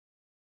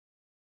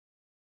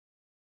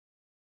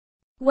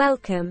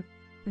Welcome.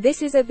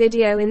 This is a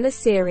video in the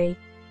series,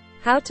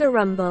 How to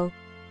Rumble.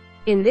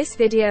 In this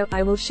video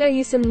I will show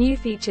you some new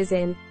features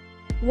in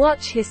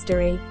Watch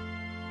History.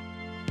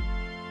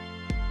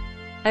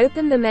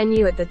 Open the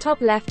menu at the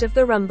top left of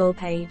the Rumble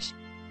page.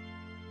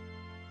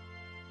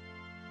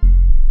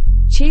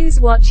 Choose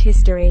Watch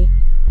History.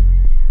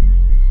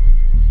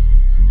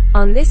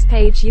 On this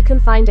page you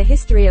can find a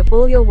history of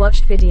all your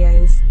watched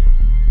videos.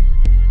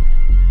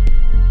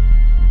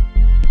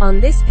 On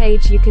this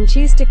page you can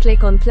choose to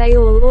click on Play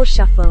All or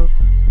Shuffle.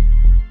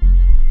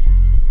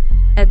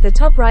 At the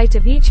top right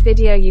of each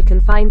video you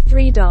can find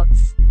 3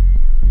 dots.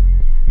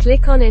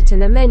 Click on it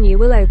and a menu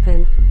will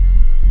open.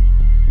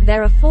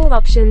 There are 4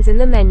 options in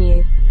the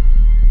menu.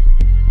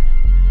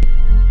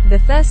 The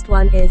first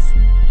one is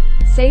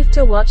Save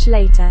to watch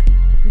later.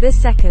 The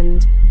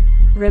second,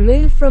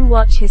 Remove from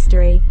watch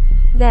history.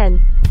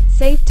 Then,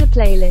 Save to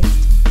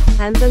playlist.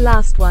 And the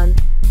last one,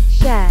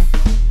 Share.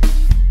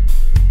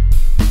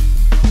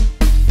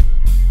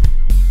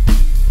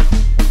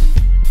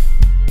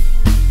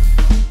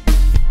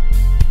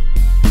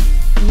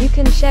 You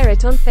can share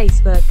it on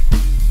Facebook,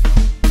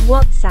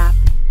 WhatsApp,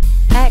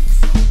 X,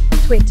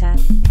 Twitter,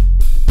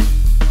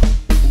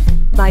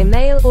 by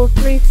mail or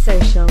through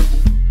social.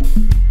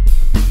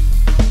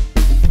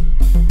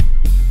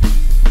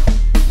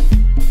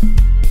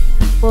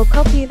 Or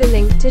copy the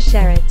link to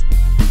share it.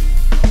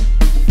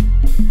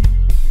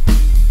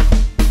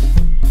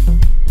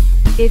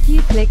 If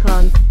you click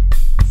on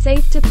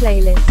Save to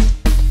Playlist,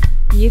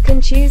 you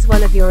can choose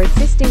one of your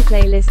existing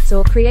playlists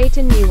or create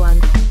a new one.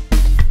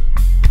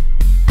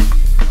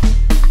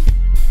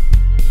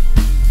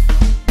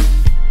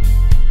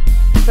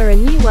 For a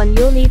new one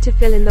you'll need to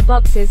fill in the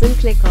boxes and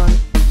click on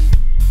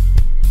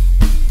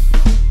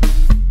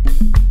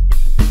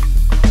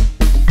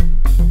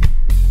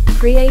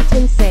Create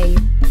and Save.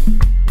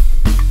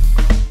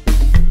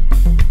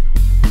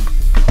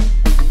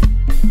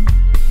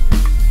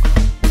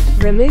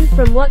 Remove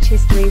from watch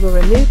history will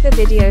remove the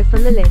video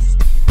from the list.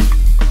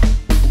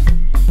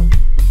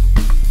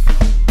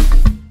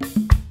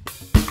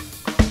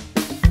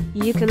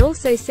 You can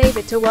also save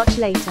it to watch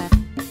later.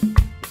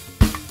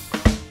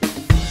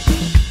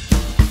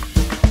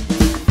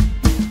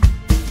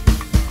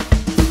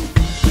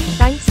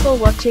 Thanks for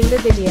watching the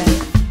video.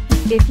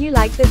 If you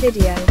like the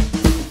video,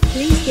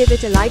 please give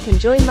it a like and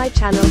join my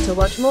channel to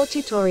watch more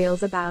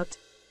tutorials about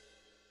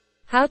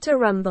how to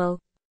rumble.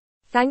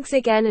 Thanks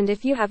again, and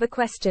if you have a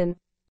question,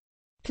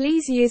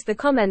 please use the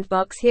comment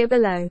box here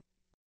below.